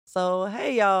So,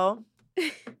 hey, y'all.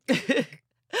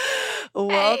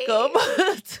 Welcome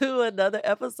to another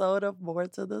episode of More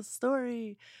to the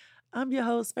Story. I'm your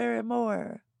host, Farron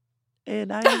Moore,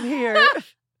 and I am here.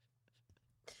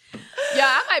 Yeah,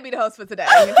 I might be the host for today,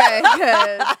 okay?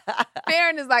 Because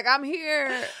Farron is like, I'm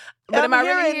here, but am I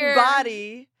really here?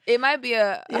 Body. It might be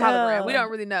a hologram. We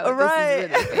don't really know if this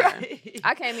is really Farron. Right.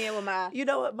 I came in with my You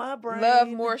know what? My brain. Love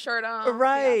More shirt on.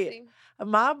 Right.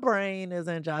 My brain is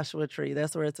in Joshua Tree.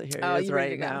 That's where Tahiri is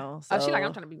right now. So. Oh, she's like,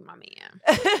 I'm trying to be my man.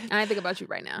 I ain't think about you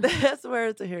right now. That's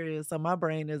where Tahiri is. So my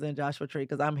brain is in Joshua Tree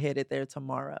because I'm headed there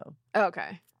tomorrow.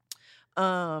 Okay.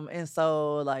 And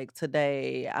so like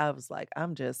today I was like,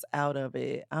 I'm just out of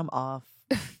it. I'm off.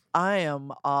 I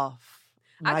am off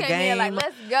my I came game. in like,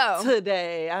 let's go.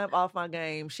 Today I'm off my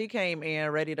game. She came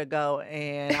in ready to go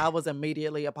and I was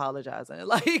immediately apologizing.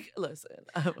 Like, listen.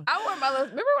 I wore my little,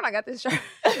 remember when I got this shirt?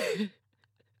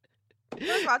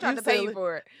 First of all, I tried to pay you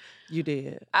for it. You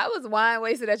did. I was wine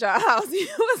wasted at your house.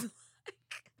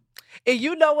 And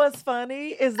you know what's funny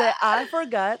is that I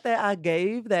forgot that I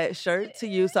gave that shirt to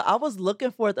you. So I was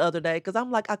looking for it the other day because I'm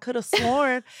like, I could have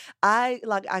sworn I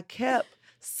kept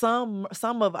some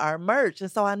of our merch.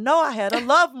 And so I know I had a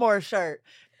Love More shirt.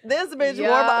 This bitch wore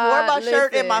my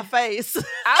shirt in my face. But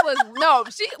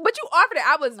you offered it.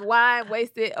 I was wine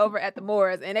wasted over at the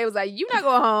Moors. And they was like, you not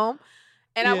going home.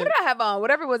 And what did I have on?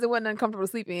 Whatever it was, it wasn't uncomfortable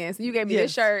to sleep in. So you gave me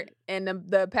this shirt and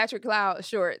the Patrick Cloud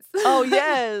shorts. Oh,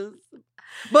 yes.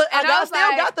 But I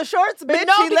still got the shorts, bitch.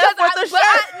 No, she left with the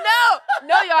shirt.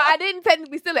 No, y'all. I didn't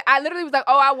technically steal it. I literally was like,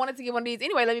 oh, I wanted to get one of these.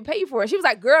 Anyway, let me pay you for it. She was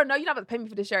like, girl, no, you're not about to pay me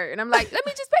for the shirt. And I'm like, let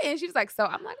me just pay. And she was like, so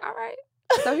I'm like, all right.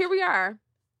 So here we are.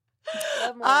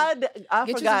 I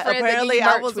forgot. Apparently,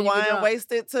 I was wine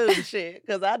wasted too. Shit,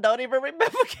 because I don't even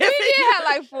remember giving We did have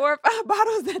like 4 or 5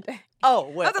 bottles that day. Oh,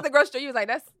 well. I was at the grocery store. You was like,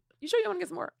 you sure you want to get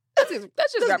some more? Let's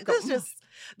just grab a couple more.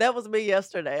 That was me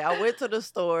yesterday. I went to the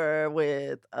store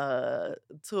with 2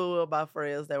 of my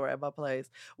friends that were at my place.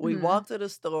 We walked to the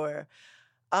store.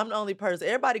 I'm the only person.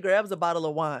 Everybody grabs a bottle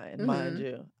of wine, mind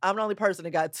you. I'm the only person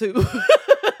that got 2.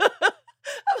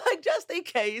 Just in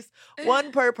case,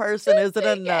 1 per person isn't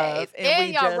enough.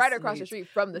 And y'all right across the street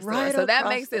from the store. So that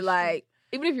makes it like,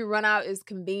 even if you run out, it's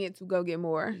convenient to go get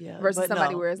more versus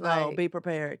somebody where it's like. No, be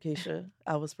prepared, Keisha.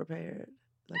 I was prepared.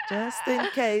 Like, just in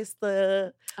case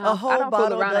a whole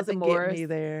bottle doesn't get me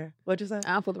there. What'd you say?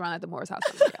 I don't fool around at the Moore's house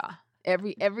with y'all.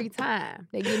 Every time.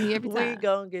 They get me every time. We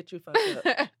gonna get you fucked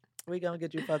up. We gonna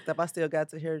get you fucked up. I still got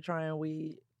to hear trying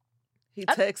weed. He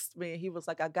texted me. He was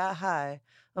like, I got high.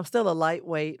 I'm still a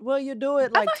lightweight. Well, you do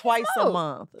it like twice a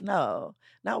month. No,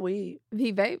 not weed.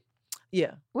 He vape?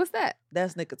 Yeah. What's that?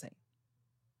 That's nicotine.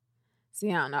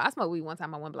 See, I don't know. I smoked weed one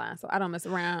time. I went blind, so I don't mess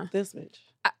around. This bitch.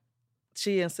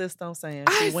 She insists on saying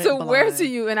she went blind. I swear to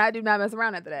you, and I do not mess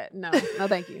around after that. No,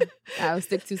 thank you. I will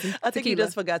stick to some I think you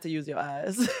just forgot to use your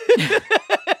eyes.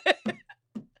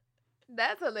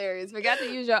 That's hilarious. Forgot to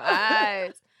use your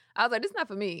eyes. I was like, this is not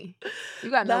for me.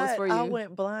 You got to know it's for you. I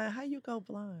went blind. How you go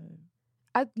blind?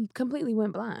 I completely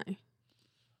went blind.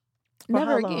 For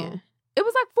Never how again. long? It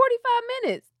was like 45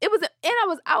 minutes. And I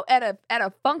was out at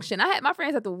a function. I had my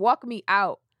friends have to walk me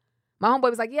out. My homeboy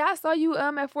was like, yeah, I saw you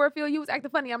at Ford Field. You was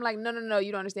acting funny. I'm like, no,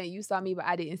 you don't understand. You saw me, but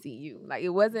I didn't see you. Like,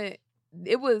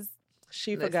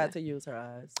 She forgot to use her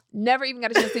eyes. Never even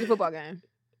got a chance to see the football game.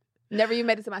 Never even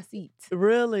made it to my seat.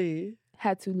 Really?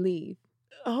 Had to leave.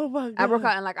 Oh my God. I broke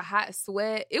out in like a hot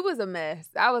sweat. It was a mess.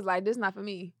 I was like, this is not for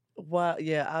me. Wow.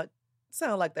 Yeah. I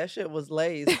sound like that shit was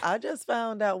lazy. I just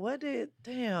found out what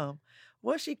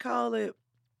she call it?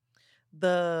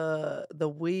 The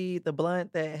weed, the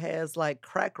blunt that has like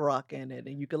crack rock in it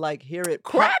and you can like hear it.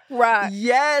 Crack rock?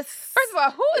 Yes. First of all,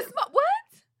 who is what?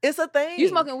 It's a thing. You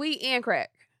smoking weed and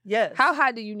crack? Yes. How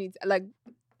high do you need to, like?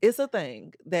 It's a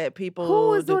thing that people.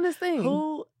 Who is doing this thing?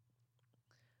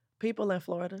 People in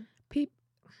Florida.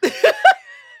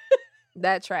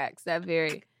 That tracks. That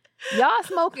very. Y'all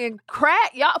smoking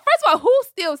crack? Y'all. First of all, who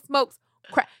still smokes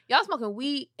crack? Y'all smoking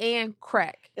weed and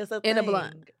crack. It's a in thing, a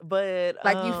blunt, but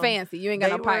like you fancy. You ain't got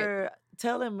no pipe. They were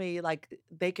telling me like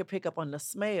they could pick up on the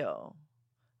smell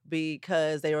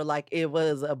because they were like it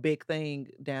was a big thing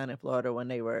down in Florida when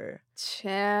they were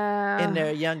in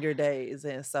their younger days,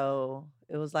 and so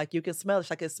it was like you can smell it. It's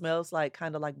like it smells like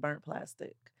kind of like burnt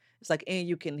plastic. It's like and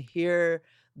you can hear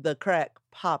the crack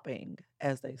popping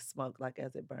as they smoke, like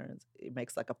as it burns. It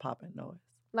makes like a popping noise.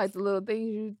 Like the little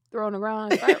things you throw on the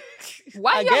ground.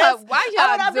 Why y'all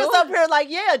I'm just up here like,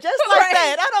 yeah, just like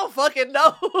that. I don't fucking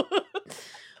know.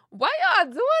 Why y'all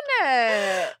doing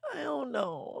that? I don't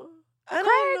know. I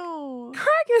don't know.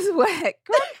 Crack is whack.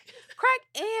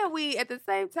 crack and weed at the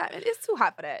same time. It's too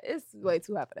hot for that. It's way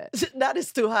too hot for that. That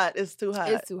is too hot. It's too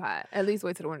hot. It's too hot. At least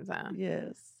wait till the winter time.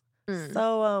 Yes.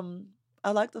 So,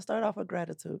 I like to start off with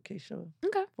gratitude, Keisha.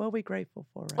 Okay. What are we grateful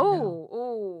for right now?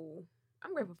 Oh,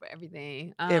 I'm grateful for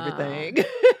everything. Everything.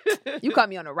 You caught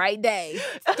me on the right day.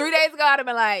 3 days ago, I'd have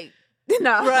been like,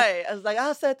 no. Right. I was like,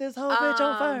 I'll set this whole bitch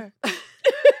on fire.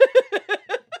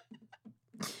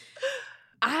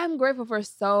 I'm grateful for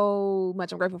so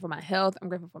much. I'm grateful for my health. I'm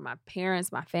grateful for my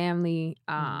parents, my family.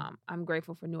 I'm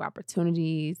grateful for new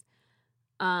opportunities.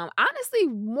 Honestly,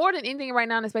 more than anything right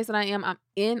now in the space that I'm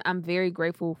in, I'm very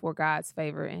grateful for God's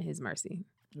favor and his mercy.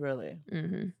 Really?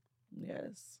 Mm-hmm.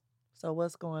 Yes. So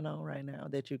what's going on right now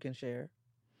that you can share?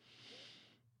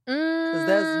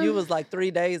 Because you was like 3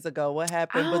 days ago. What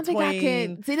happened between? I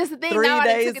can. See, that's the thing. Now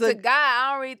I took it to God.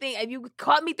 I don't really think if you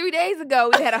caught me 3 days ago,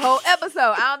 we had a whole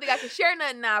episode. I don't think I can share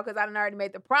nothing now because I done already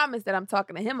made the promise that I'm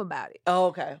talking to him about it. Oh,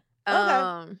 okay. Okay.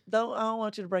 I don't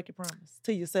want you to break your promise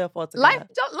to yourself or to life.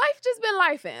 God. Life just been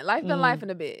lifing. Life been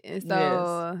lifing a bit, and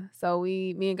so so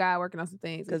me and God working on some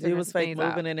things because you was fake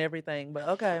moving and everything. But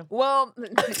okay. Well.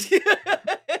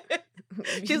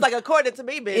 She's like, according to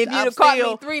me, bitch. If you'd have caught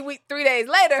me 3 days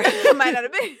later, I might not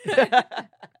have been.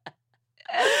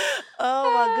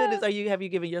 Oh my goodness! Have you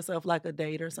given yourself like a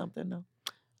date or something?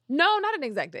 No, not an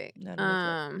exact date.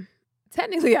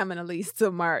 Technically, I'm in a lease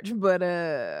till March, but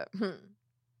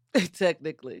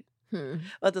technically,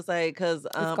 what to say? Because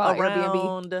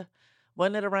Airbnb.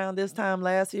 Wasn't it around this time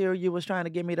last year you was trying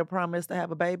to give me the promise to have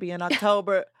a baby in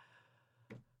October?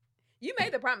 You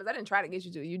made the promise. I didn't try to get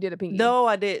you to. You did a pinky. No,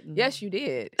 I didn't. Yes, you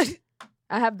did.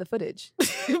 I have the footage.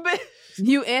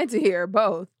 You and Tahir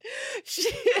both.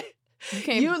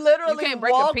 You literally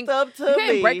walked up to me. You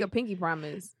can't break a pinky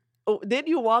promise. Didn't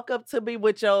you walk up to me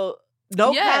with your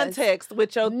context?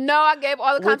 With your no, I gave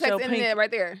all the context in there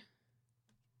right there.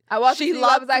 I walked. She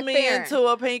locked me into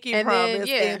a pinky promise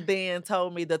and then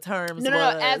told me the terms. No.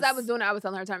 As I was doing it, I was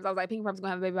telling her terms. I was like, "Pinky promise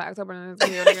gonna have a baby by October." And it's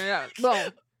gonna be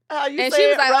boom. And she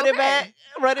was like, run it back.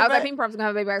 I was like, pinky promise gonna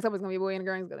have a baby by October. It's gonna be a boy and a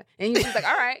girl. And she was like,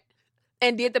 all right.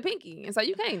 And did the pinky. And so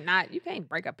you can't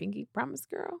break a pinky promise,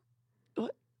 girl.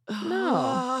 What?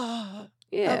 No.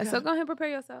 Yeah. Okay. So go ahead and prepare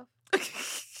yourself.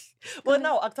 Well,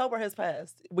 no, October has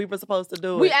passed. We were supposed to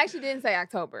do it. We actually didn't say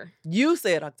October. You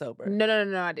said October. No,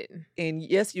 I didn't. And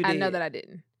yes, you did. I know that I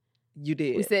didn't. You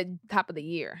did. We said top of the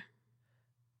year.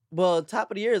 Well,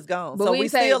 top of the year is gone. But so we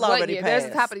still already passed. There's a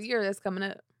top of the year that's coming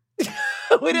up.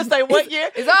 We didn't say what year.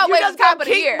 It's always the top of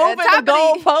the year. Moving the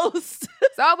goalposts.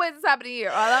 It's always the top of the year.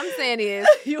 All I'm saying is,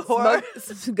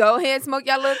 go ahead and smoke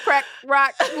y'all little crack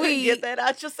rock weed. Get that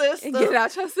out your system. Get it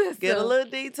out your system. Get a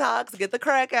little detox. Get the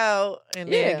crack out,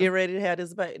 and then get ready to have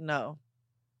this baby. No.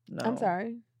 I'm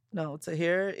sorry. No,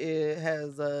 Tahir, it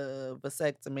has a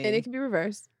vasectomy, and it can be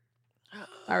reversed.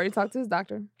 I already talked to his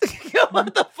doctor.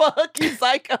 What the fuck, you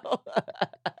psycho?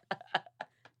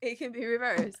 It can be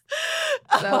reversed.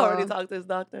 So, I already talked to his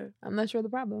doctor. I'm not sure of the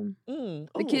problem.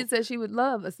 The kid said she would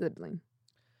love a sibling.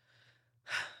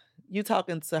 You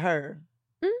talking to her.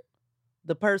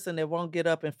 The person that won't get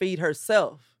up and feed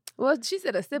herself. Well, she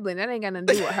said a sibling. That ain't got nothing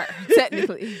to do with her,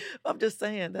 technically. I'm just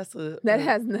saying, that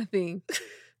has nothing.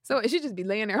 So she just be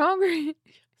laying there hungry?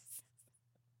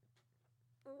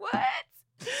 What?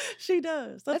 She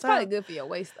does. That's probably good for your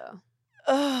waist, though.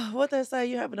 What they say?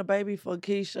 You having a baby for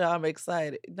Keisha? I'm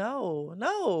excited.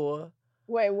 No.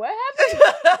 Wait, what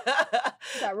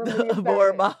happened?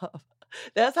 Board Bob.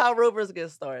 That's how rumors get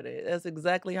started. That's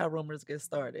exactly how rumors get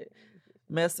started.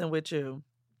 Messing with you.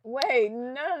 Wait,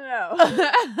 no.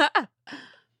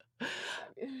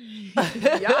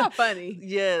 Y'all funny.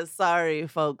 Yes, sorry,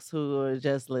 folks who are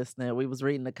just listening. We was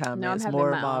reading the comments.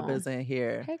 More Mob is in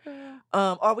here. Hey,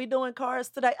 girl. Are we doing cards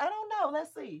today? I don't know.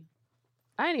 Let's see.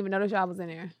 I didn't even notice y'all was in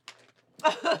there.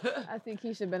 I think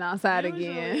Keisha been outside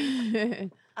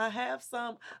again. I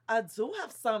do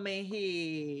have some in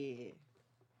here.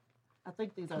 I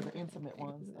think these are the intimate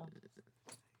ones, though.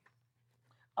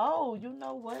 Oh, you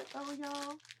know what, though,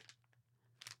 y'all?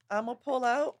 I'm going to pull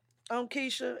out on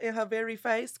Keisha in her very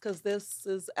face because this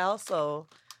is also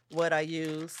what I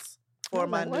use for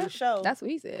my new show. That's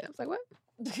what he said. I was like, what?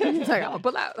 He's like, I'm going to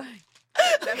pull out.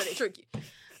 That's how they trick you.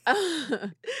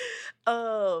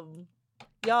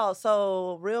 Y'all,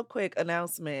 so real quick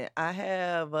announcement. I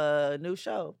have a new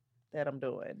show that I'm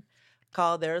doing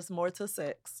called There's More to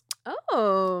Sex.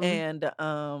 Oh. And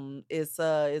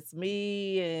it's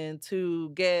me and two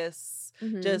guests,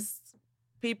 just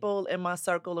people in my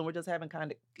circle, and we're just having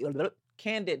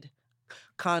candid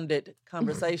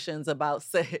conversations about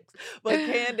sex. But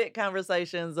candid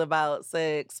conversations about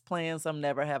sex, playing some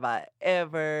Never Have I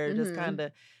Ever, just kind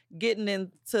of getting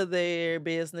into their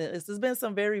business. There's been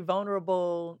some very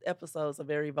vulnerable episodes, of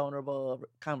very vulnerable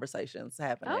conversations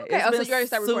happening. Okay. So you already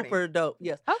started recording? Super dope.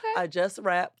 Yes. Okay. I just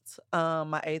wrapped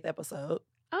my 8th episode.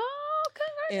 Oh,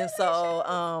 congratulations. And so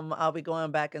I'll be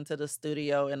going back into the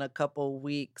studio in a couple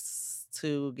weeks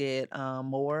to get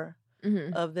more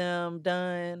of them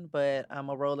done. But I'm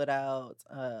going to roll it out.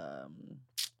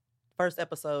 First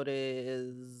episode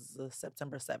is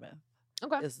September 7th.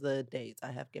 Okay. Is the date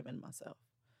I have given myself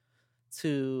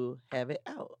to have it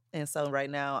out. And so right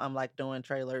now I'm like doing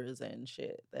trailers and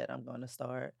shit that I'm going to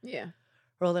start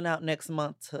rolling out next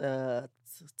month to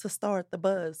start the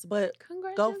buzz. But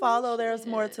go follow There's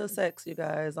More to Sex, you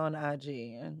guys, on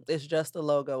IG. And it's just a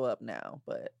logo up now,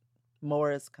 but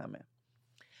more is coming.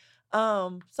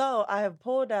 So I have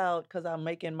pulled out, because I'm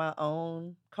making my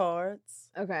own cards.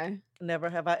 Okay. Never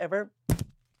have I ever.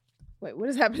 Wait, what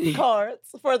is happening?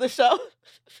 Cards for the show.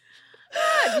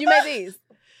 You made these?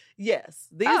 Yes.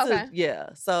 These are,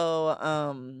 yeah. So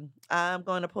I'm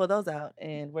going to pull those out,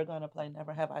 and we're going to play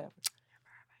Never Have I Ever.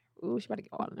 Ooh, she about to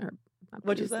get all in her.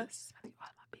 What'd you say?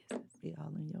 Be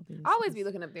all in your business. I always be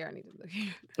looking up there. I need to look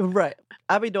here. Right.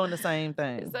 I'll be doing the same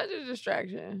thing. It's such a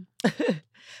distraction.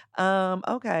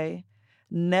 Okay.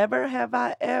 Never have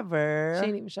I ever. She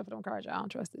ain't even shuffle them cards. I don't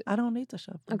trust it. I don't need to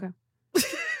shuffle. Okay.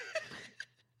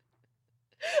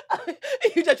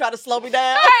 You just try to slow me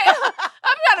down. I'm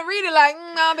trying to read it like,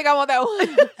 I don't think I want that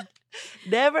one.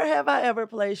 Never have I ever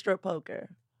played strip poker.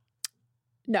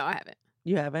 No, I haven't.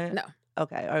 You haven't? No.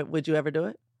 Okay. Or would you ever do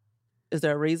it? Is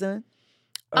there a reason?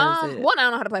 One, I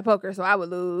don't know how to play poker, so I would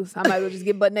lose. I might as well just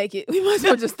get butt naked. We might as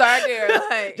well just start there.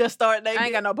 Like, just start naked. I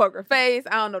ain't got no poker face.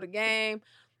 I don't know the game.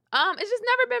 It's just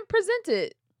never been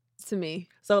presented to me.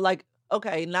 So, like,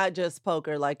 okay, not just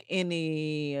poker, like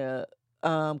any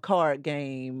card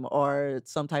game or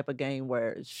some type of game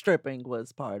where stripping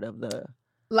was part of the.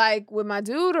 Like with my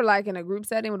dude, or like in a group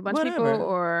setting with a bunch of people,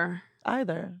 or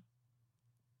either.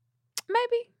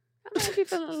 Maybe I might be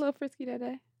feeling a little frisky that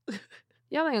day.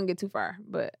 Y'all ain't gonna get too far,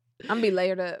 but I'm gonna be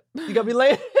layered up. You gonna be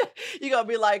layered? You gonna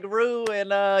be like Rue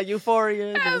and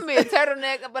Euphoria? I'm gonna be a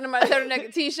turtleneck up under my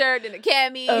turtleneck t-shirt and a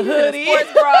cami, a hoodie, and a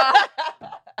sports bra.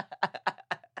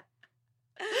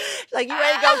 Like you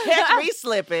ain't gonna catch me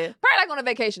slipping. Probably like on a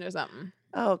vacation or something.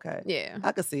 Oh, okay. Yeah.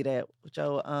 I could see that with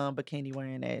your bikini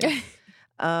wearing ass.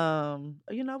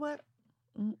 You know what?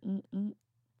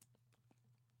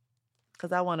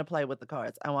 Because I want to play with the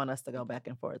cards. I want us to go back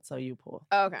and forth. So you pull.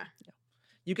 Okay. Yeah.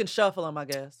 You can shuffle them, I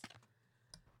guess.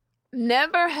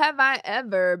 Never have I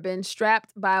ever been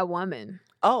strapped by a woman.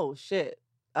 Oh, shit.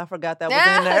 I forgot that was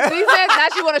in there. She said now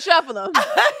she want to shuffle them.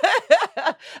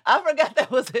 I forgot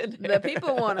that was in there. The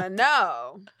people want to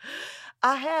know.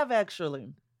 I have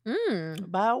actually.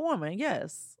 By a woman,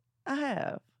 yes. I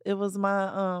have. It was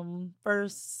my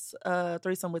first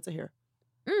threesome with Tahir.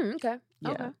 Okay.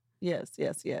 Yeah. Okay. Yes.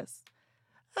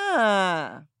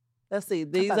 Let's see.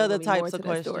 These are the types of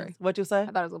questions. What you say? I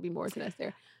thought it was going to be more to that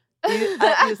story. You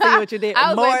see what you did?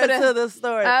 More to the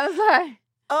story. I was like...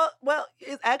 well,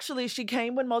 actually, she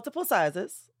came with multiple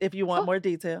sizes, if you want more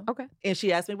detail. Okay. And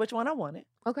she asked me which one I wanted.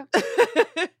 Okay.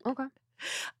 Okay.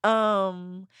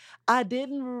 I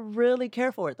didn't really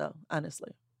care for it, though,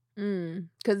 honestly.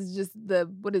 Because it's just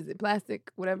what is it,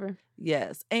 plastic, whatever?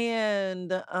 Yes.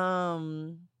 And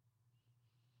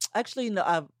actually, no,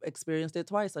 I've experienced it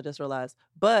twice, I just realized.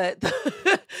 But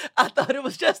I thought it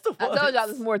was just the one. I told y'all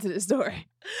there's more to this story.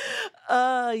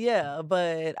 Yeah,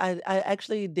 but I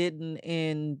actually didn't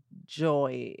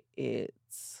enjoy it.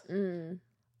 I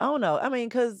don't know. I mean,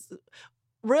 because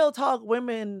real talk,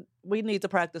 women, we need to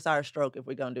practice our stroke if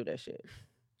we're gonna do that shit.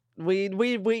 We're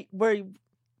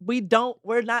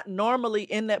not normally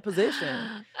in that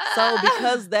position. So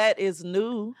because that is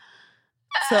new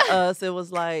to us, it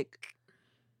was like,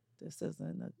 this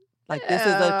isn't this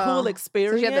is a cool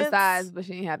experience. So she had the size, but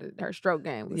she didn't have her stroke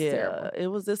game was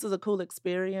terrible. This is a cool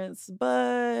experience,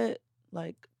 but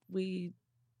like we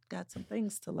got some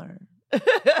things to learn.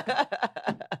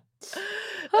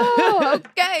 Oh,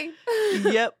 okay.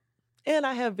 Yep. And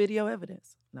I have video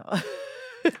evidence. No.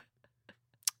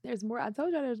 There's more. I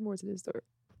told y'all there's more to this story.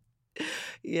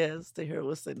 Yes, Tahir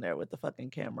was sitting there with the fucking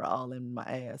camera all in my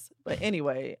ass. But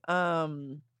anyway,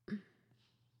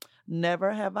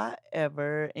 never have I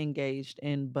ever engaged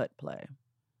in butt play.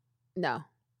 No.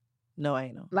 No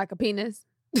anal. Like a penis?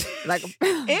 Like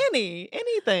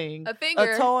anything. A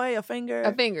finger. A toy, a finger.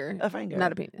 A finger. A finger.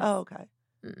 Not a penis. Oh, okay.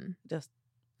 Just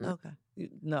okay.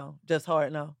 No, just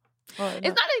hard no. It's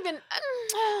not even I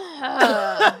don't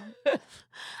know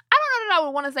that I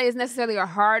would want to say it's necessarily a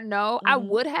hard no. I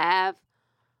would have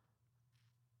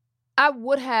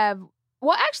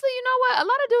Well, actually, you know what? A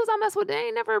lot of dudes I mess with, they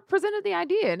ain't never presented the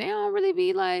idea. They don't really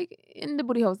be like in the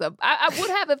booty hole stuff. I would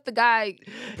have if the guy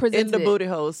presented in the booty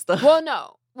hole stuff. Well,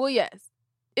 no. Well, yes.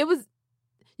 It was.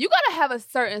 You gotta have a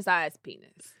certain size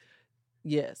penis.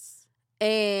 Yes.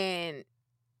 And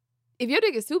if your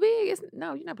dick is too big,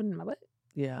 no, you're not putting it in my butt.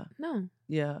 Yeah. No.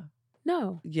 Yeah.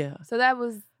 No. Yeah. So that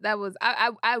was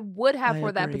I would have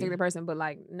for that agree. particular person, but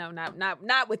like no, not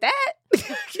with that.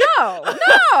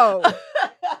 No.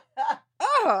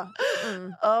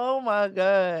 Oh my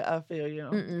God, I feel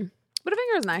you. But a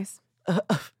finger is nice.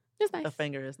 It's nice. A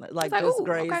finger is nice. Like just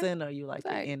grazing, okay. Or you like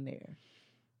in there?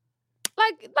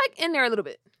 Like in there a little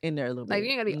bit. In there a little bit. Like you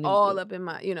ain't gotta be all up in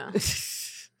my,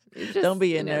 Don't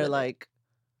be in there like.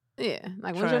 Yeah,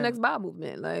 like when's your next bowel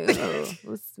movement? Like,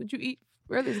 what you eat?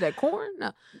 Where is that corn?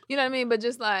 No, you know what I mean. But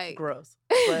just like gross.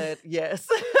 But yes.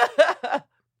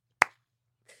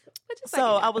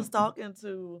 So I was talking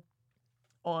to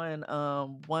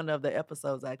on one of the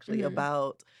episodes actually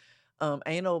about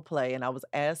anal play, and I was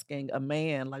asking a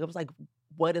man, like I was like,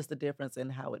 what is the difference in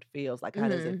how it feels? Like how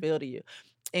does it feel to you?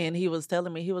 And he was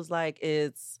telling me, he was like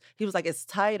it's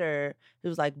tighter. He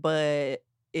was like, but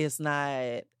it's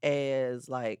not as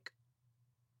like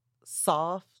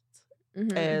soft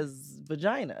as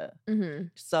vagina.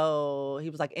 So he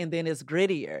was like, and then it's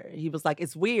grittier. He was like,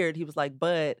 it's weird. He was like,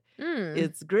 but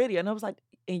it's grittier. And I was like,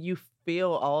 and you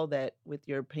feel all that with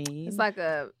your peen? It's like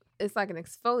an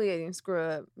exfoliating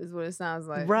scrub is what it sounds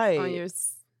like. Right. On your...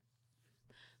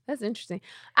 That's interesting.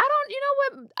 You know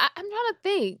what? I'm trying to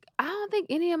think. I don't think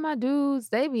any of my dudes,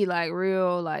 they be like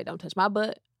real, like, don't touch my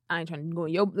butt. I ain't trying to go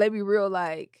in your... They be real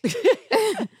like...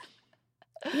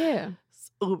 Yeah.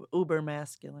 Uber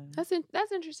masculine. That's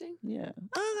interesting. Yeah.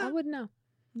 I wouldn't know.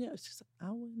 Yeah, it's just, I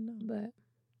wouldn't know. But,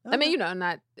 I mean,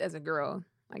 not as a girl.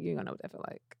 Like, you ain't gonna know what that feel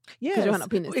like. Yeah, because you don't have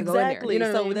no penis to go in there. You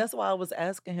know so I mean? That's why I was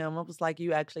asking him. I was like,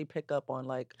 you actually pick up on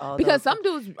like all because some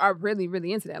dudes are really,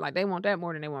 really into that. Like, they want that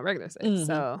more than they want regular sex.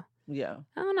 So yeah,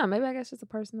 I don't know. Maybe I guess just a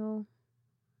personal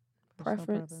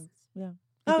preference. Yeah.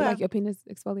 You feel like your penis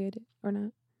exfoliated or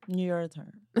not? Your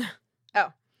turn.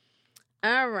 Oh,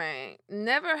 all right.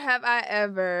 Never have I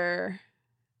ever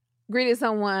greeted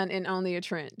someone in only a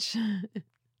trench.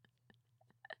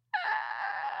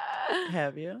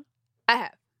 Have you? I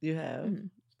have. You have?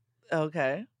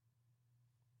 Okay.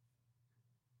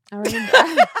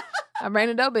 I rang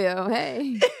the doorbell.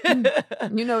 Hey.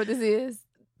 You know what this is.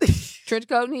 Trench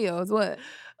coat and heels. What?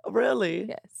 Really?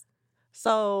 Yes.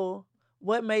 So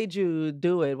what made you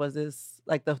do it? Was this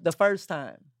like the first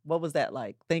time? What was that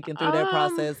like? Thinking through that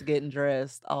process, getting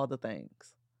dressed, all the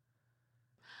things.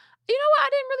 You know what? I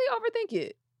didn't really overthink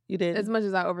it. You didn't? As much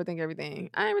as I overthink everything.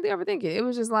 I didn't really overthink it. It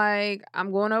was just like,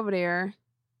 I'm going over there.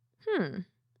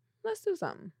 Let's do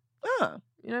something. You know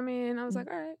what I mean? I was like,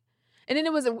 all right. And then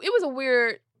it was a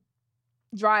weird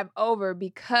drive over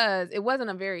because it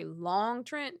wasn't a very long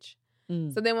trench.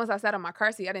 So then once I sat on my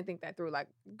car seat, I didn't think that through. Like,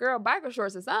 girl, biker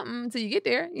shorts or something until you get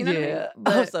there. You know what I mean?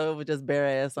 But, so it was just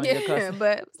bare ass on your car seat.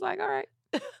 But it was like, all right.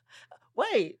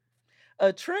 Wait.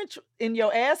 A trench in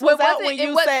your ass was out when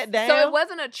you sat down? So it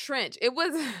wasn't a trench. It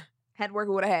was... had to work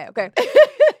with what I had. Okay.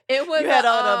 It was... You had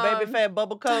on a baby fat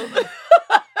bubble coat?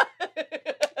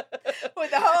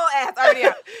 With the whole ass already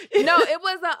out. No, it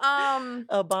was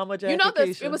a bomber jacket. You know,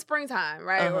 it was springtime,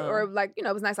 right? Or like,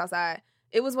 it was nice outside.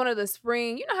 It was one of the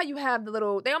spring, you know how you have the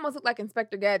little, they almost look like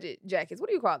Inspector Gadget jackets. What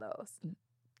do you call those?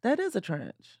 That is a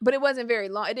trench. But it wasn't very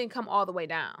long. It didn't come all the way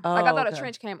down. Like, I thought a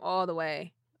trench came all the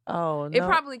way. Oh, no. It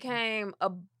probably came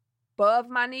above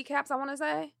my kneecaps, I want to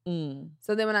say.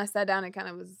 So then when I sat down, it kind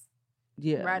of was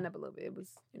riding up a little bit. It was,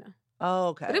 Oh,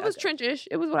 okay. But it was trench-ish.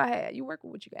 It was what I had. You work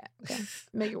with what you got. Okay?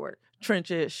 Make it work.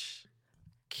 Trench-ish.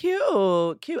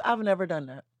 Cute. I've never done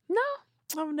that. No.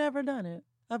 I've never done it.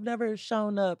 I've never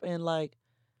shown up and like...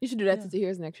 You should do that to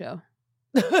Tahir's next show.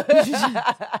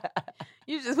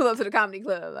 You just pull up to the comedy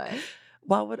club. Like,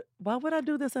 why would I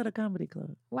do this at a comedy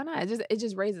club? Why not? It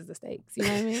just raises the stakes. You know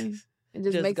what I mean? It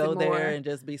just makes go it more... there and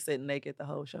just be sitting naked the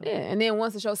whole show. Yeah, and then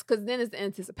once the show... Because then it's the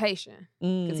anticipation.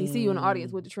 Because he see you in the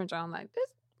audience with the trench on like,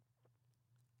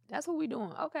 that's what we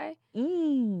doing. Okay.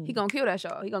 He gonna kill that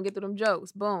show. He gonna get through them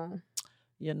jokes. Boom.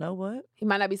 You know what? He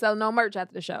might not be selling no merch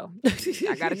after the show.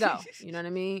 I gotta go. You know what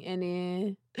I mean? And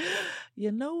then...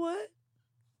 You know what?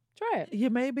 Try it. You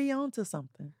may be onto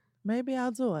something. Maybe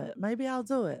I'll do it.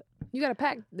 You got a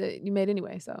pack that you made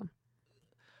anyway, so...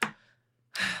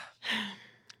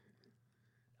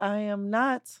 I am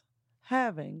not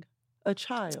having a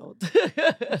child.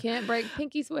 You can't break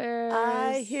pinky swears.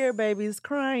 I hear babies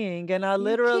crying, and I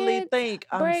literally think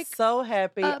I'm so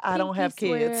happy I don't have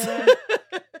kids.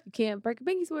 You can't break a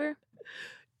pinky swear.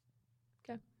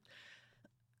 Okay.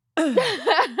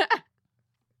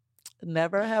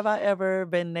 Never have I ever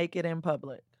been naked in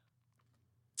public.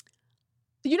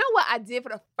 You know what I did for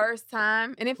the first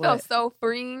time? And it felt so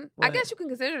freeing. What? I guess you can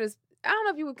consider this, I don't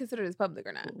know if you would consider this public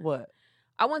or not. What?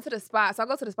 I went to the spa. So I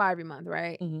go to the spa every month,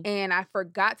 right? Mm-hmm. And I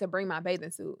forgot to bring my bathing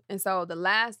suit. And so the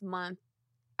last month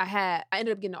I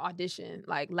ended up getting an audition,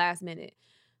 like last minute.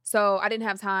 So I didn't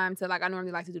have time to, like, I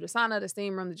normally like to do the sauna, the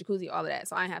steam room, the jacuzzi, all of that.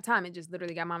 So I didn't have time. It just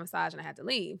literally got my massage and I had to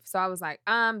leave. So I was like,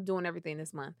 I'm doing everything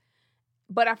this month.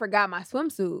 But I forgot my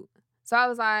swimsuit. So I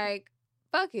was like,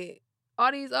 fuck it.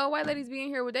 All these old white ladies being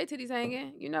here with their titties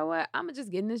hanging. You know what? I'm going to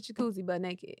just get in this jacuzzi butt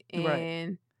naked.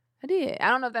 And I did. I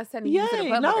don't know if that's technically considered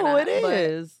public or not. No, it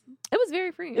is. It was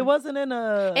very freeing. It wasn't in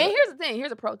a... And here's the thing.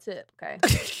 Here's a pro tip, okay?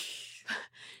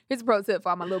 Here's a pro tip for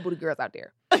all my little booty girls out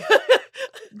there.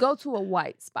 Go to a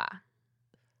white spa.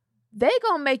 They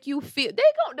gonna make you feel... They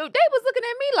was looking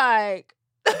at me like...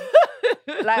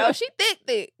 like, oh, she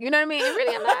thick. You know what I mean? And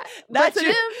really, I'm not. Not to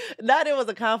them, not it was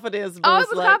a confidence boost. Oh, it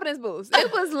was a confidence boost.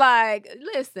 It was like,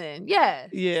 listen, yes.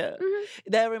 Yeah.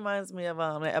 Mm-hmm. That reminds me of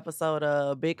an episode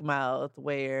of Big Mouth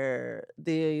where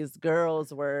these little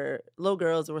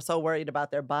girls were so worried about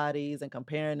their bodies and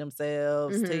comparing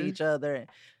themselves to each other. And,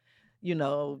 you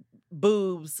know,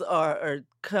 boobs are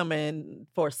coming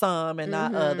for some and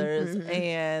not others.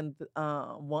 And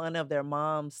one of their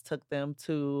moms took them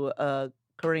to a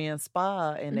Korean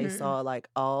spa and they saw like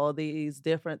all these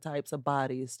different types of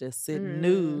bodies just sitting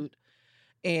nude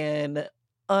and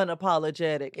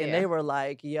unapologetic. And they were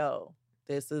like, yo,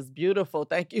 this is beautiful.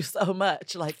 Thank you so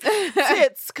much. Like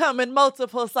tits come in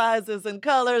multiple sizes and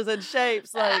colors and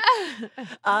shapes. Like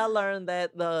I learned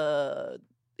that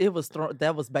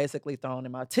that was basically thrown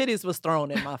in my titties was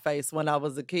thrown in my face when I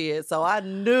was a kid. So I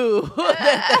knew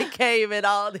that they came in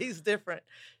all these different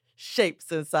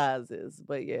shapes and sizes.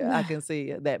 But yeah, I can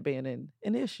see that being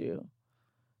an issue.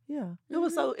 Yeah. It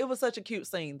was such a cute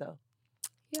scene though.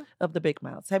 Yeah. Of the Big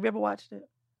Mouths. Have you ever watched it?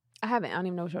 I haven't. I don't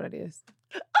even know what show that is.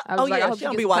 She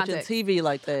don't be watching TV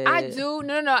like that. I do.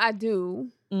 No, I do.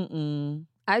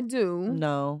 I do.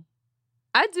 No.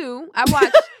 I do. I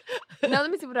watched no, let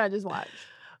me see what I just watched.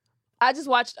 I just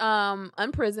watched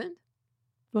Unprisoned.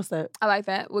 What's that? I like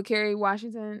that. With Kerry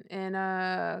Washington and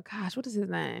gosh, what is his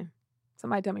name?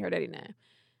 Somebody tell me her daddy name.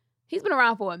 He's been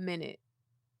around for a minute.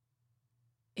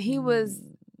 He was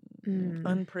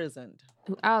Unprisoned.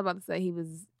 I was about to say he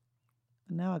was.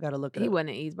 Now I gotta look at it. He wasn't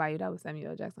in East Bayou. That was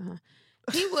Samuel L. Jackson, huh?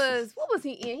 He was. What was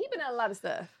he in? He been in a lot of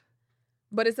stuff.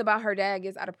 But it's about her dad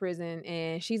gets out of prison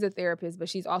and she's a therapist, but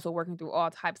she's also working through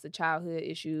all types of childhood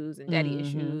issues and daddy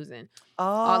issues and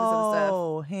all this other stuff.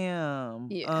 Oh, him.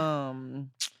 Yeah.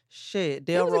 Shit.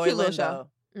 Delroy Lindo.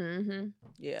 Mm-hmm.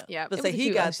 Yeah. Yeah. But say he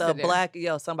got the black,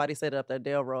 somebody said it up there,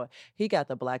 Delroy. He got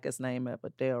the blackest name ever,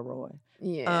 Delroy.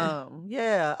 Yeah.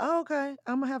 Yeah. Oh, okay.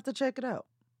 I'm gonna have to check it out.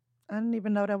 I didn't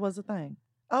even know that was a thing.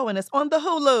 Oh, and it's on the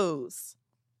Hulus.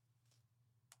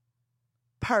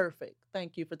 Perfect.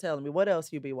 Thank you for telling me. What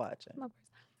else you be watching?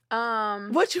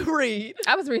 What you read?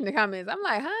 I was reading the comments. I'm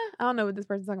like, huh? I don't know what this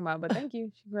person's talking about, but thank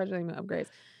you. She congratulated me on upgrades.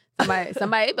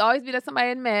 Somebody always be that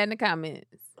somebody mad in the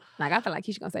comments. Like, I feel like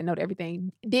Keisha gonna say no to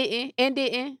everything. Didn't, and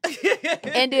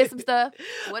did some stuff.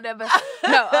 Whatever.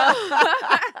 No.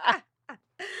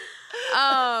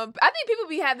 I think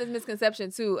people have this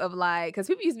misconception too of like, because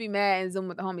people used to be mad and Zoom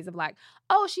with the homies of like,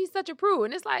 oh, she's such a prude,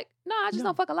 and it's like, no, I just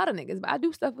don't fuck a lot of niggas, but I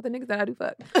do stuff with the niggas that I do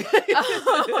fuck.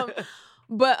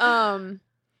 But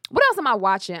what else am I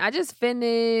watching? I just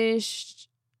finished.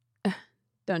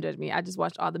 Don't judge me. I just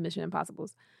watched all the Mission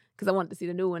Impossibles because I wanted to see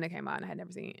the new one that came out and I had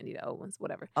never seen any of the old ones.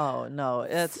 Whatever. Oh no,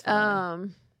 it's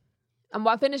I'm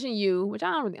finishing You, which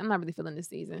I'm not really feeling this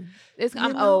season.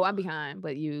 I'm behind,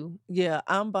 but You. Yeah,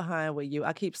 I'm behind with You.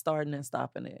 I keep starting and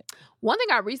stopping it. One thing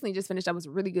I recently just finished that was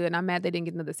really good, and I'm mad they didn't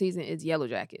get another season, is Yellow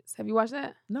Jackets. Have you watched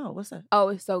that? No, what's that? Oh,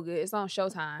 it's so good. It's on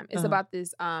Showtime. It's about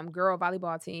this girl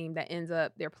volleyball team that ends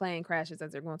up, their plane crashes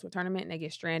as they're going to a tournament, and they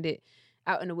get stranded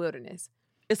out in the wilderness.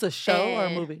 It's a show or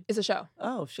a movie? It's a show.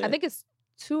 Oh, shit. I think it's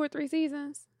 2 or 3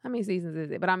 seasons. How many seasons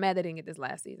is it? But I'm mad they didn't get this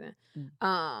last season.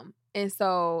 And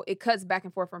so it cuts back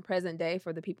and forth from present day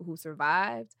for the people who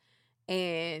survived.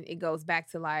 And it goes back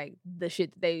to like the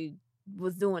shit that they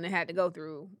was doing and had to go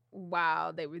through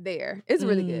while they were there. It's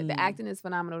really good. The acting is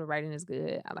phenomenal. The writing is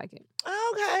good. I like it.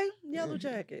 Okay. Yellow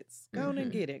Jackets. Go on and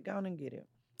get it.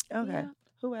 Okay. Yeah.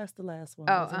 Who asked the last one?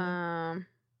 I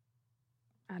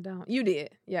don't. You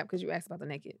did. Yeah, because you asked about the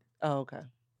naked. Oh, okay.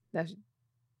 That's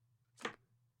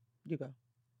you go.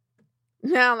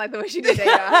 No, I don't like the way she did that,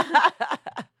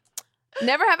 y'all.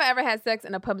 Never have I ever had sex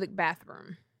in a public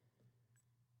bathroom.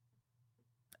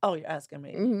 Oh, you're asking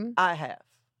me. Mm-hmm. I have.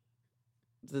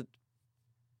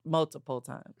 multiple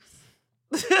times.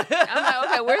 I'm like,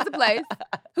 okay, where's the place?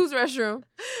 Whose restroom?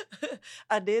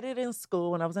 I did it in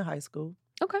school when I was in high school.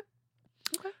 Okay.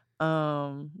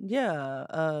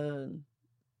 Yeah.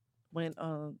 Went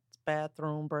on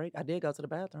bathroom break. I did go to the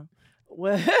bathroom.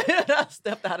 When I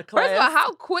stepped out of class. First of all,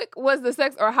 how quick was the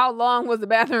sex or how long was the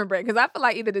bathroom break? Because I feel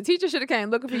like either the teacher should have came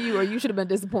looking for you or you should have been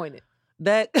disappointed.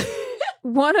 That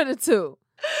one of the two.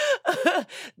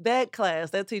 That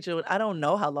class, that teacher, I don't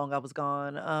know how long I was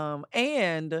gone.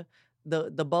 And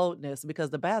the boldness, because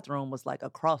the bathroom was like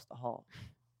across the hall.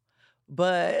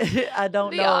 But I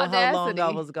don't know how long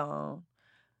I was gone.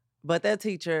 But that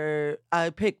teacher, I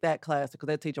picked that class because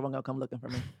that teacher wasn't going to come looking for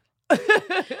me.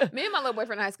 Me and my little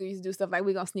boyfriend in high school used to do stuff like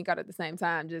we gonna sneak out at the same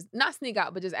time. Just not sneak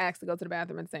out, but just ask to go to the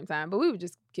bathroom at the same time. But we would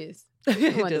just kiss.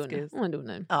 We wasn't doing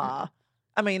nothing. Aw.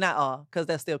 I mean, not aw, because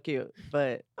that's still cute.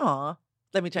 But aw.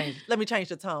 Let me change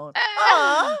the tone.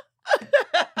 Aw.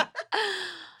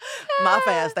 My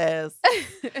fast ass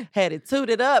had it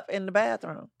tooted up in the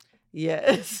bathroom.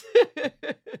 Yes.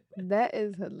 That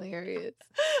is hilarious.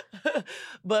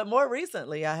 But more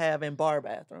recently, I have in bar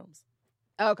bathrooms.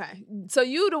 Okay. So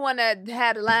you the one that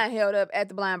had the line held up at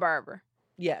the blind barber?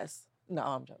 Yes. No,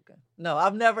 I'm joking. No,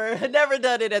 I've never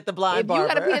done it at the blind barber. If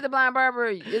you got to pee at the blind barber,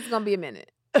 it's going to be a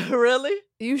minute. Really?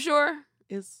 You sure?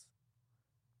 It's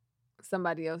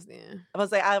somebody else then. I was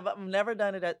say I've never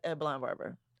done it at blind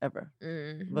barber ever.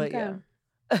 But okay.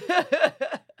 Yeah.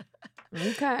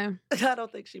 Okay. I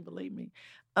don't think she believed me.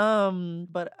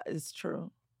 But it's true.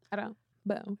 I don't.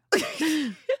 But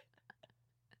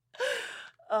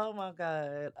oh my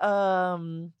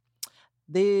God.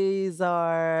 These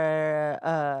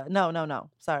are no.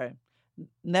 Sorry.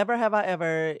 Never have I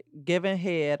ever given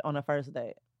head on a first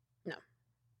date.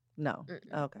 No.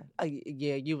 Okay.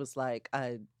 Yeah, you was like,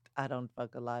 I don't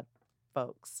fuck a lot of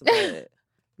folks. But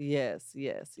yes.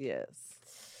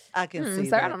 I can see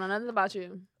sir, that. I don't know nothing about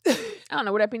you. I don't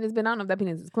know where that penis been. I don't know if that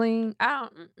penis is clean. I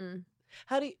don't.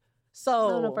 How do you? So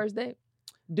on the first date.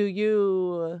 Do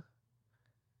you?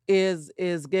 Is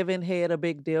giving head a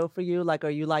big deal for you? Like, are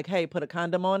you like, hey, put a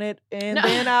condom on it and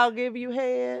then I'll give you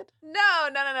head? No.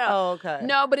 Oh, okay.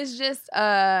 No, but it's just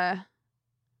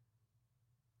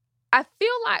I feel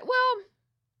like, well,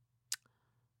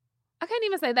 I can't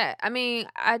even say that. I mean,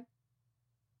 I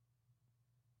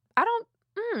don't.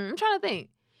 I'm trying to think.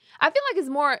 I feel like it's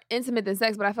more intimate than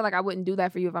sex, but I feel like I wouldn't do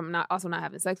that for you if I'm not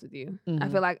having sex with you. I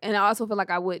feel like, and I also feel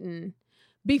like I wouldn't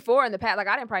before in the past. Like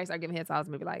I didn't probably start giving head till I was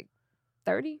maybe like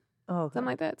 30, something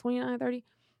like that, 29, 30.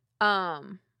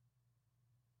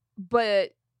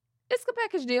 But it's a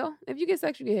package deal. If you get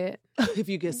sex, you get head. If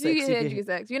you get sex, you get head, you get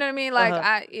sex. You know what I mean?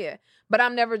 Like but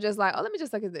I'm never just like, oh, let me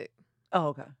just suck his dick. Oh,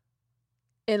 okay.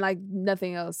 And like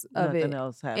nothing else of nothing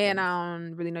else happens. And I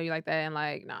don't really know you like that. And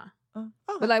like, nah. Okay.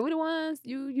 But like, we the ones,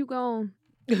 you gone.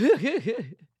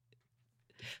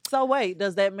 So wait,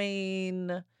 does that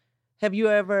mean, have you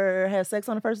ever had sex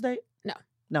on the first date?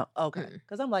 No. Okay.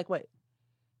 Because I'm like, wait,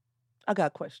 I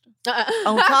got questions.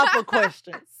 On top of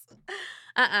questions. Sir,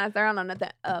 I don't know nothing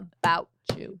about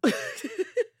you.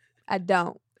 I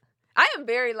don't. I am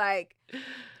very like,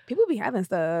 people be having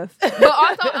stuff. But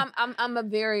also I'm a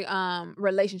very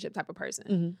relationship type of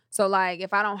person. So like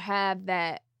if I don't have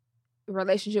that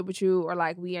relationship with you, or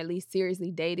like we at least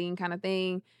seriously dating kind of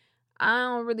thing,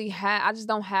 I just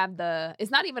don't have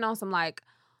it's not even on some like,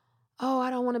 oh, I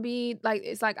don't want to be like,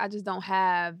 it's like I just don't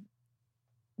have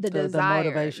the desire, the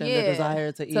motivation, the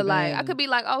desire to even like, I could be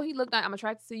like, oh, he looked like I'm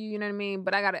attracted to you know what I mean,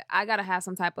 but I gotta have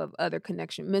some type of other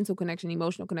connection, mental connection,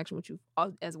 emotional connection with you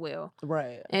as well,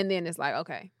 right? And then it's like,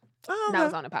 okay, now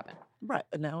it's on and popping, right?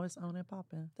 Now it's on and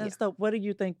popping. That's dope. What do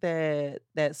you think that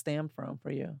stemmed from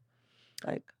for you?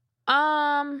 Like,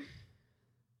 I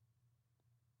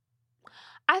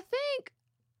think,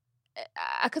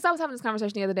 because I was having this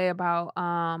conversation the other day about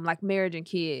like marriage and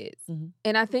kids,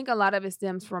 and I think a lot of it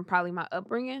stems from probably my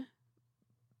upbringing.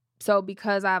 So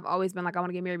because I've always been like, I want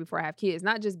to get married before I have kids,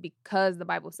 not just because the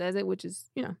Bible says it, which is,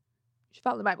 you should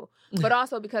follow the Bible, but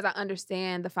also because I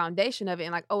understand the foundation of it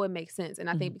and like, oh, it makes sense. And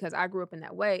I think because I grew up in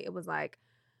that way, it was like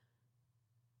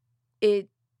it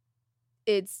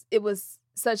was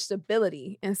such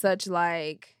stability and such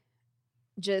like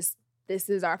just, this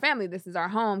is our family, this is our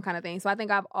home kind of thing. So I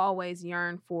think I've always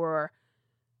yearned for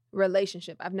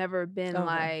relationship. I've never been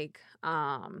like,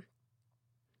 I've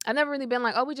never really been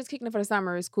like, oh, we just kicking it for the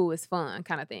summer, it's cool, it's fun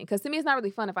kind of thing. Because to me, it's not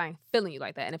really fun if I ain't feeling you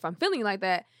like that. And if I'm feeling you like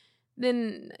that,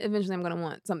 then eventually I'm going to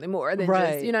want something more than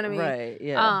just, you know what I mean? Right,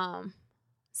 yeah.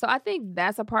 So I think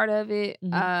that's a part of it.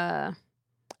 I'm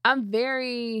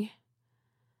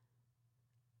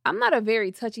not a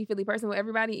very touchy-feely person with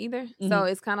everybody either. So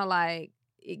it's kind of like,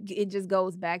 it just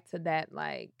goes back to that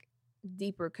like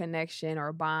deeper connection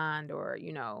or bond or,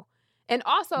 you know. And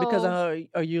also because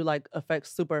are you like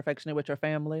super affectionate with your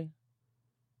family?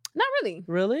 Not really.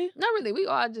 Really? Not really. We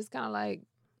all just kind of like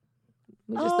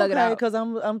we just thug it out. Because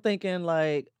I'm thinking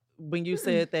like when you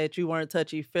said that you weren't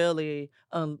touchy-feely,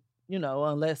 you know,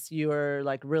 unless you're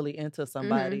like really into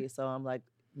somebody. So I'm like,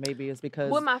 maybe it's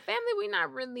because with my family, we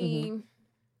not really.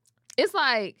 It's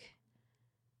like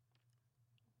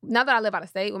now that I live out of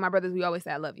state with my brothers, we always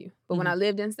say I love you. But when I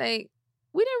lived in state,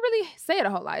 we didn't really say it a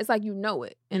whole lot. It's like you know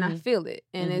it, and I feel it,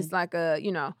 and it's like a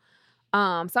you know. So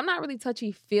I'm not really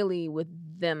touchy-feely with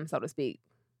them, so to speak.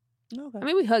 Okay. I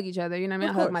mean, we hug each other, you know what I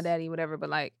mean? I hug my daddy, whatever, but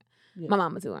like my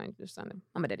mama too. I ain't just trying to,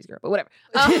 I'm a daddy's girl, but whatever.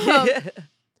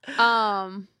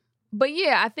 But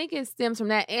yeah, I think it stems from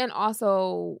that, and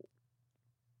also,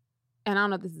 and I don't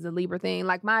know if this is a Libra thing,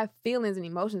 like my feelings and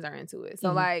emotions are into it.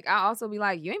 So like I also be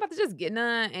like, you ain't about to just get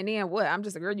none, and then what? I'm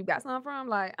just a girl you got something from?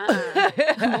 Like,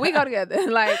 we go together.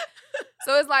 Like,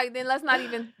 so it's like, then let's not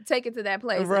even take it to that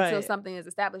place until something is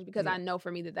established, because I know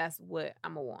for me that's what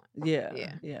I'm gonna want.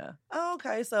 Yeah. Oh,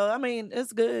 okay, so I mean,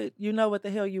 it's good. You know what the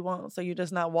hell you want, so you're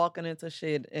just not walking into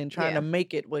shit and trying to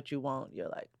make it what you want. You're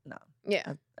like, no.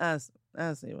 Yeah. I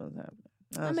see what's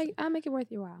happening. I'll make it worth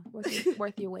your while.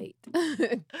 Worth your wait.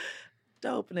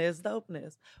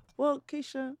 Dopeness. Well,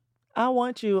 Keisha, I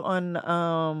want you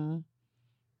on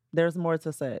There's More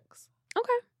to Sex.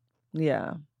 Okay.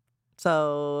 Yeah.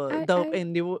 So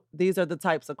these are the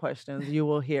types of questions you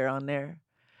will hear on there.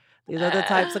 These are the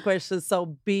types of questions.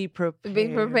 So be prepared. Be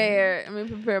prepared. I'm gonna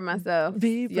prepare myself.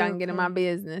 Y'all can get in my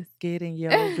business. Get in your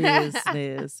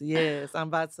business. Yes. I'm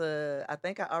about to, I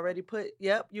think I already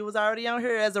you was already on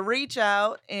here as a reach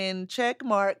out and check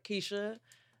mark, Keisha.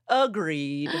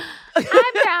 Agreed. I'm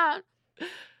down.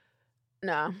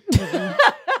 No.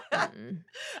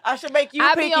 I should make you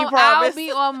pinky promise. I'll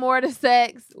be on More to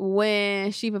Sex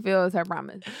when she fulfills her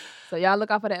promise. So y'all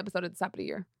look out for the episode at the top of the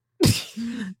year.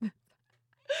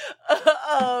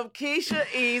 Keisha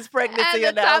E's pregnancy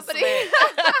announcement.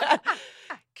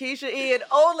 Keisha E and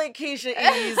only Keisha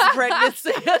E's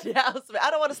pregnancy announcement.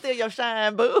 I don't want to steal your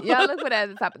shine, boo. Y'all look for that at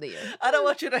the top of the year. I don't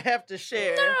want you to have to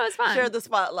share. No, it's fine. Share the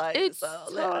spotlight. It's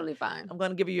totally fine. I'm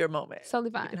going to give you your moment. It's totally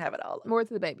fine. You can have it all. More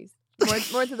to the babies.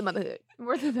 More to the motherhood.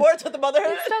 More to the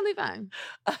motherhood? It's totally fine.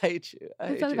 I hate you.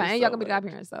 It's totally fine. And y'all going to be the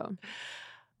godparents, so.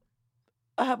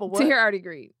 I have a what? Tahir already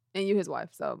agreed. And you his wife,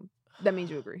 so that means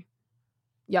you agree.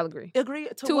 Y'all agree. Agree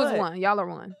to Two what? is one. Y'all are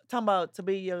one. Talking about to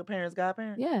be your parents'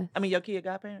 godparent? Yeah. I mean, your kid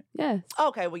godparent? Yes.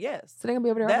 Okay, well, yes. So they're going to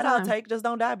be over there that all the time. I'll take. Just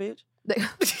don't die, bitch.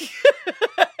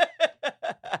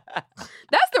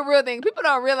 That's the real thing. People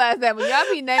don't realize that when y'all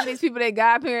be naming these people their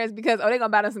godparents because, they're going to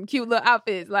buy them some cute little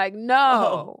outfits. Like,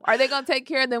 no. Are they going to take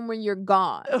care of them when you're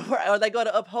gone? Right. Are they going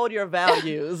to uphold your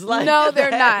values? Like, no,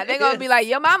 they're not. They're going to be like,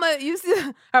 your mama,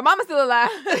 her mama's still alive.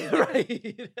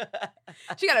 Right.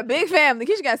 She got a big family.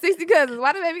 She got 60 cousins.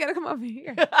 Why the baby got to come over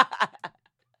here?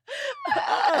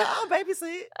 I'll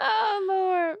babysit. Oh,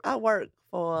 Lord. I work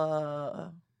for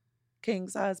a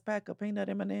king-size pack of peanut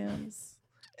M&Ms.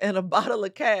 And a bottle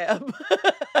of Cab.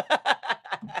 I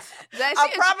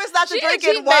promise not to drink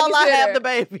it while I have the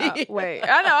baby. Wait,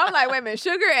 I know. I'm like, wait a minute,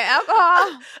 sugar and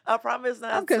alcohol? I promise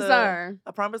not. I'm concerned.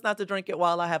 I promise not to drink it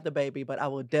while I have the baby, but I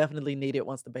will definitely need it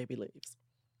once the baby leaves.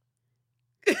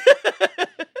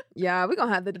 Yeah, we're going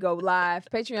to have to go live.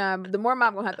 Patreon, the more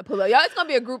mom going to have to pull up. Y'all, it's going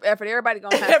to be a group effort. Everybody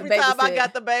going to have Every to babysit. time I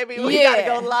got the baby, we got to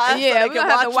go live so they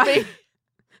can watch me.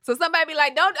 So somebody be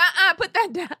like, don't, put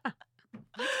that down.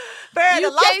 Barry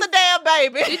lost the damn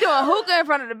baby. She doing hookah in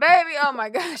front of the baby. Oh my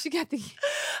God, she got the.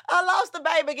 I lost the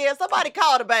baby again. Somebody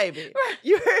call the baby.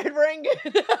 You heard it ringing.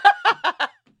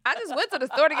 I just went to the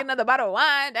store to get another bottle of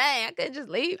wine. Dang, I couldn't just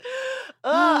leave.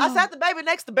 I sat the baby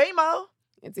next to BMO.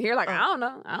 And to hear like, I don't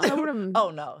know who them.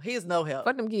 Oh no, he's no help.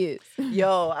 Fuck them kids.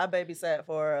 Yo, I babysat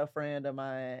for a friend of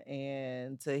mine,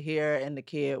 and Tahir and the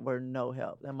kid were no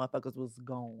help. Them motherfuckers was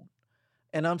gone.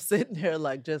 And I'm sitting there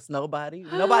like, just nobody.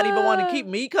 Nobody even want to keep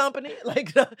me company.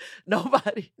 Like,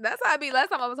 nobody. That's how I be. Last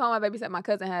time I was home, I babysat. My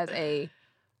cousin has a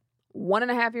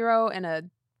 1.5-year-old and a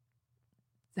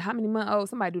how many month old?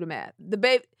 Somebody do the math. The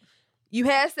baby, you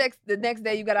had sex the next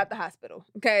day you got out the hospital.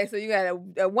 Okay, so you got a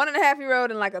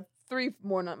 1.5-year-old and like a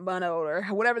 3-month old or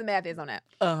whatever the math is on that.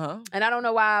 And I don't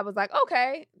know why I was like,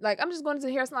 okay, like I'm just going to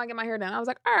the hair salon, get my hair done. I was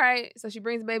like, all right. So she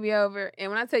brings the baby over,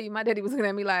 and when I tell you, my daddy was looking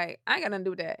at me like, I ain't got nothing to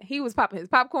do with that. He was popping his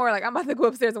popcorn like I'm about to go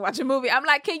upstairs and watch a movie. I'm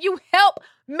like, can you help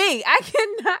me? I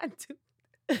cannot do.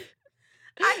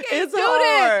 I can't do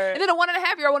this. And then a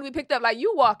 1.5-year-old want to be picked up like,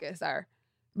 you walking, sir.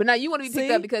 But now you want to be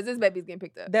picked up because this baby's getting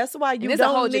picked up. That's why you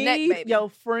don't need your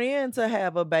friend to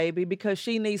have a baby, because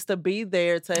she needs to be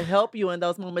there to help you in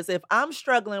those moments. If I'm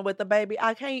struggling with the baby,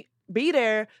 I can't be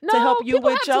there to help you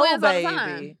with your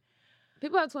baby.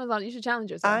 People have twins on. You should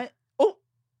challenge yourself.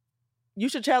 You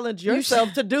should challenge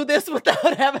yourself to do this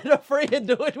without having a friend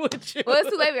do it with you. Well, it's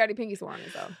too late. We already pinky swore on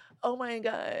it, so. Oh my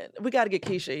God. We got to get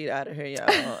Keisha out of here,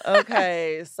 y'all.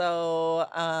 Okay, so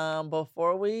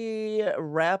before we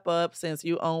wrap up, since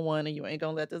you own one and you ain't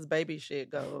going to let this baby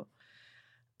shit go,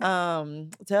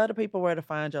 tell the people where to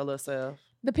find your little self.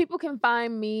 The people can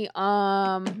find me mainly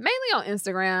on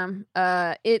Instagram.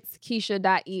 It's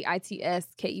Keisha.e, ITSKEYSHA.e.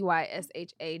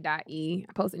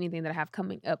 I post anything that I have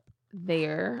coming up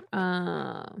there.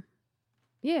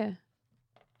 Yeah.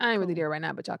 I ain't really there right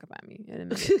now, but y'all can find me in a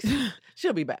minute.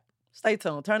 She'll be back. Stay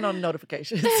tuned. Turn on the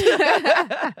notifications.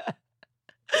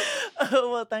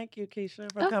 Well, thank you, Keisha,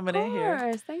 for coming in here. Of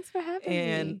course. Thanks for having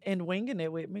me. And winging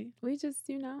it with me. We just,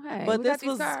 hey. But this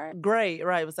was great,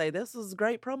 right? I would say this was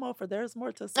great promo for There's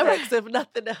More to Sex, if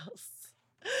nothing else.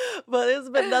 But it's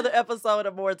been another episode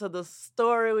of More to the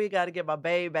Story. We got to get my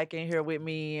babe back in here with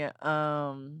me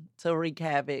to wreak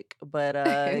havoc. But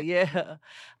yeah.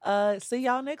 See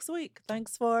y'all next week.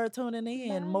 Thanks for tuning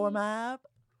in. Bye. More Mob.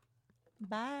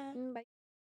 Bye. Bye.